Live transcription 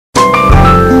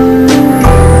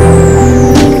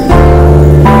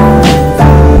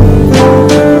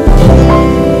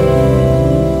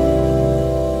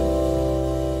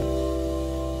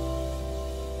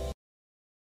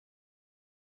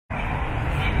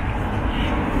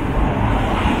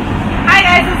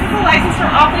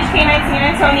Canine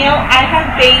San Antonio. I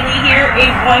have Bailey here, a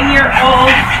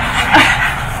 1-year-old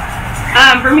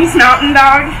Bernese mountain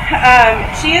dog.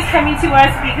 She is coming to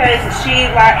us because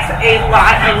she lacks a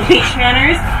lot of leash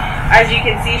manners. As you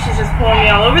can see, she's just pulling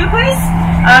me all over the place.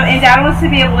 And Dad wants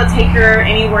to be able to take her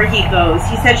anywhere he goes.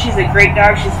 He said she's a great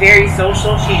dog. She's very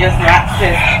social. She just lacks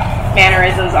his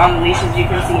mannerisms on the leash, as you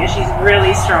can see, and she's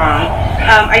really strong.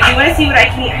 I do want to see what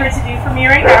I can get her to do for me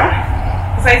right now,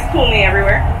 besides pull me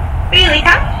everywhere. Bailey,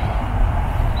 come.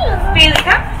 Bailey,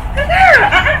 come. Good girl.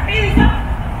 Bailey, come.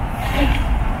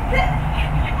 Sit.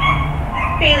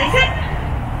 Bailey, sit.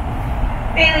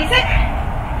 Bailey, sit.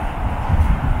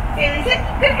 Bailey, sit.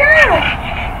 Good girl.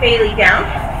 Bailey, down.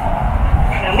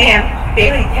 No, ma'am.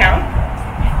 Bailey, down.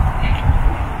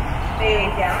 Bailey,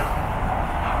 down.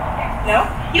 No.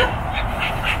 You.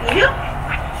 You.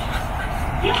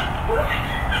 You.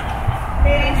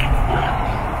 Bailey.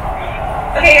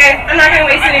 Okay, guys. I'm not going to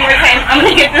waste any more time. I'm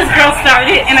going to get this girl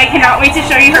started, and I cannot wait to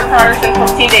show you her progress in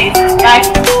 14 days. Bye.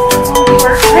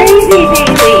 You're crazy,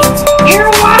 Bailey. You're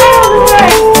a wild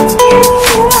one. You're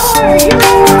a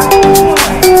wild one.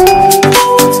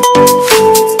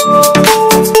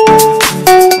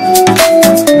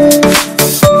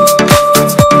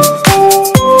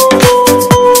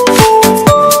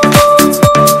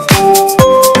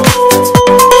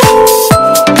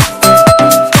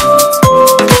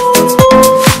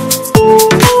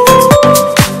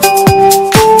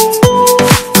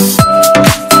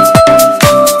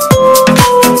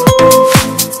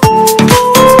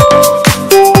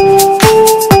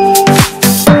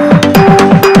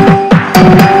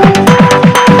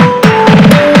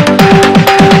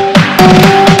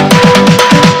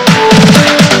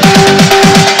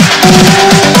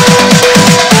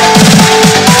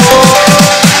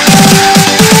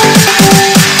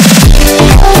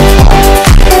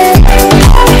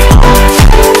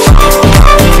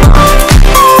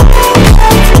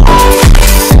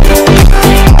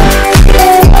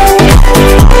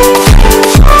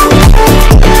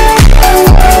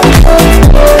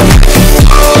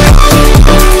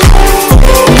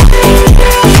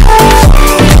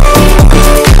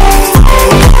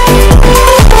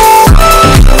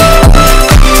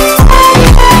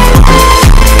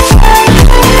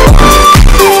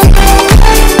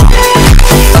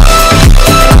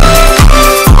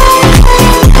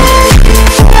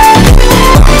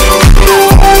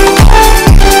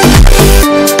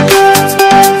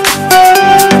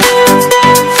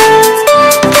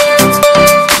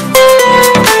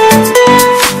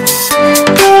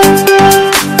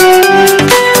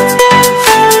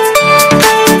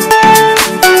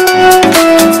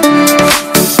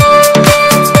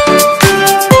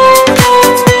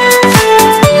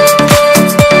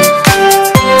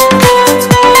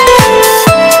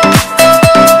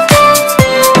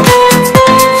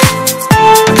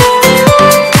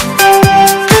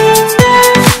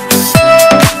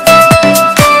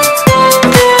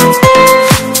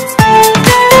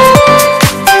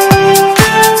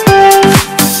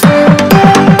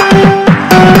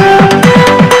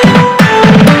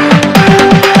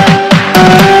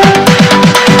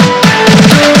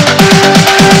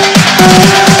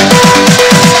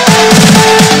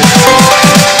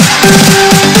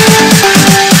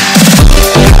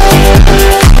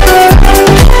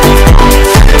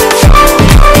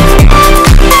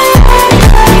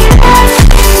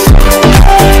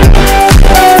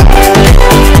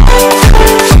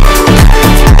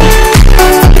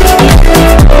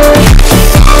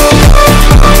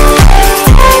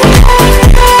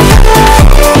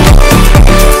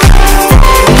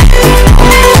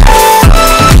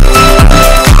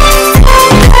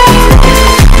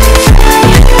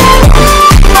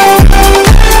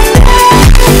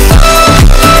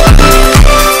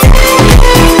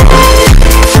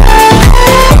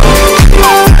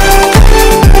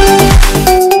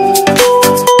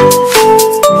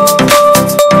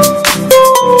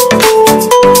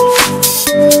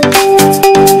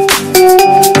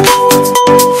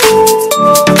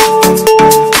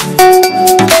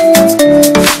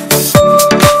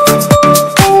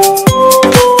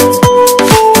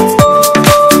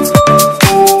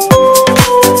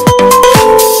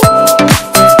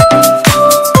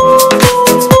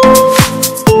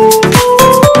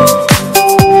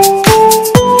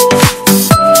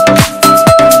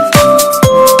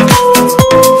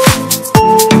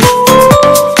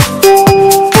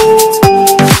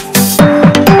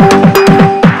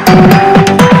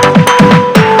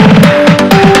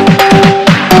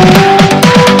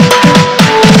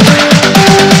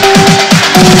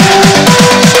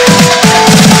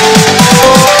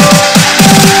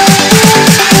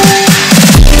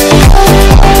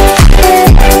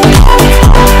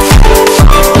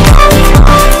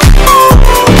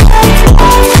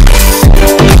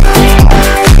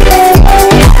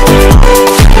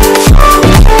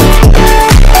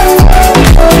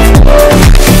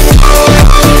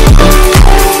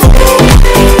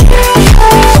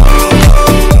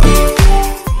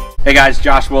 guys,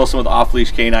 Josh Wilson with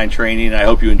Off-Leash Canine Training, and I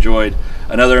hope you enjoyed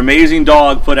another amazing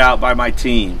dog put out by my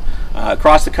team.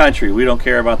 Across the country, we don't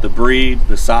care about the breed,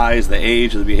 the size, the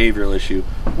age, or the behavioral issue.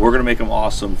 We're going to make them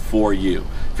awesome for you.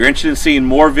 If you're interested in seeing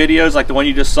more videos like the one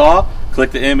you just saw, click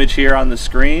the image here on the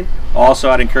screen. Also,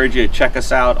 I'd encourage you to check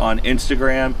us out on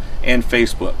Instagram and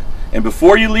Facebook. And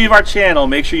before you leave our channel,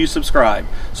 make sure you subscribe.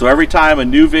 So every time a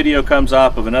new video comes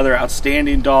up of another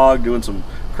outstanding dog doing some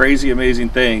crazy, amazing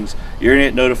things, you're going to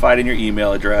get notified in your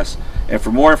email address. And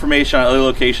for more information on other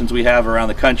locations we have around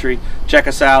the country, check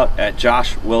us out at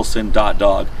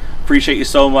joshwilson.dog. Appreciate you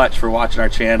so much for watching our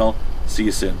channel. See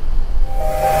you soon.